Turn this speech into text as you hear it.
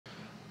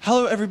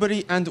Hello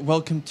everybody and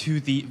welcome to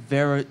the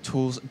Wera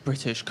Tools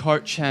British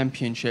Kart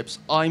Championships.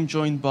 I'm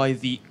joined by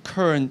the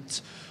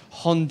current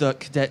Honda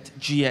Cadet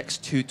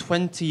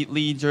GX220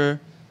 leader,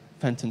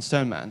 Fenton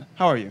Stoneman.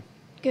 How are you?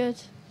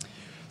 Good.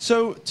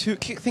 So, to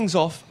kick things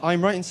off,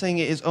 I'm right in saying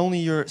it is only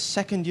your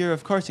second year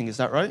of karting, is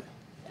that right?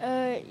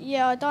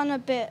 Yeah, I've done a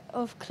bit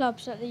of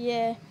clubs at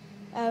the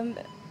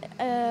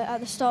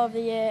start of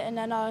the year, and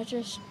then I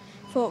just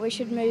thought we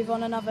should move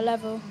on another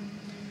level.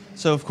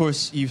 So, of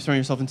course, you've thrown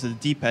yourself into the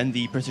deep end,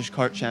 the British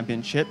Kart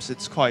Championships.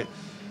 It's quite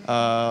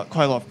a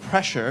lot of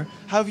pressure.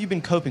 How have you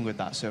been coping with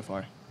that so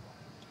far?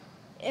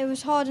 It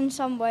was hard in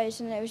some ways,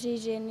 and it was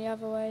easy in the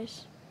other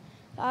ways.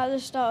 At the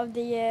start of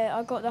the year,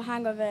 I got the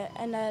hang of it,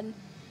 and then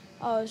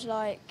I was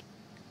like,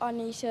 I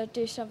need to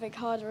do something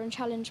harder and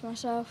challenge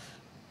myself.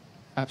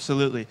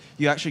 Absolutely.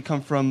 You actually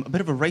come from a bit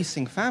of a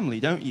racing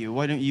family, don't you?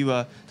 Why don't you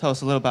tell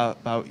us a little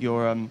about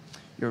your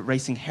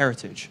racing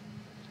heritage?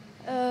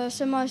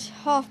 So my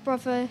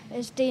half-brother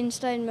is Dean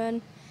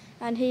Stoneman,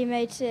 and he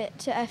made it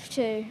to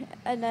F2,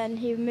 and then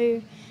he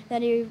moved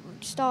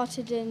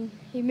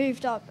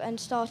up and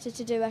started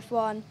to do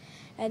F1,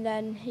 and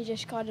then he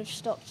just kind of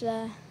stopped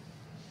there.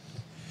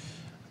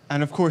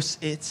 And of course,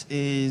 it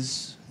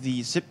is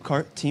the Zip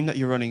Kart team that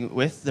you're running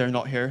with. They're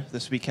not here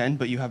this weekend,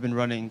 but you have been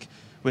running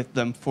with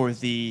them for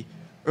the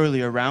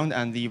earlier round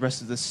and the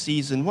rest of the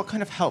season. What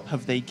kind of help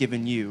have they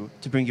given you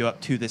to bring you up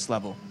to this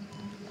level?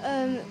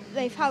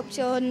 They've helped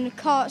on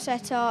kart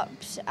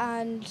setups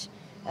and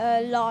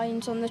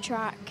lines on the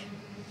track.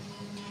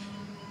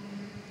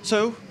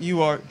 So,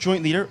 you are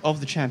joint leader of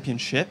the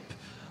championship.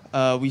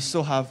 We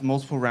still have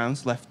multiple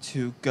rounds left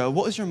to go.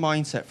 What is your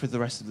mindset for the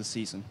rest of the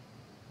season?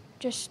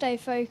 Just stay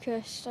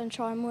focused and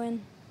try and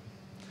win.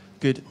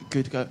 Good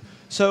go.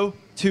 So,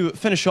 to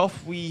finish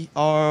off, we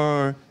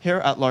are here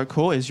at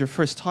Larkhall. It is your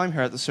first time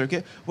here at the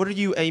circuit. What are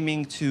you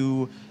aiming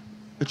to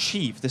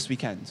achieve this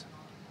weekend?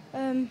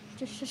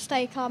 Just to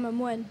stay calm and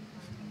win.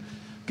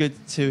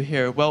 Good to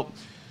hear. Well,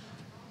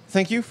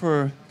 thank you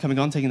for coming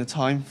on, taking the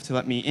time to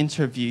let me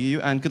interview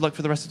you, and good luck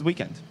for the rest of the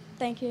weekend.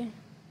 Thank you.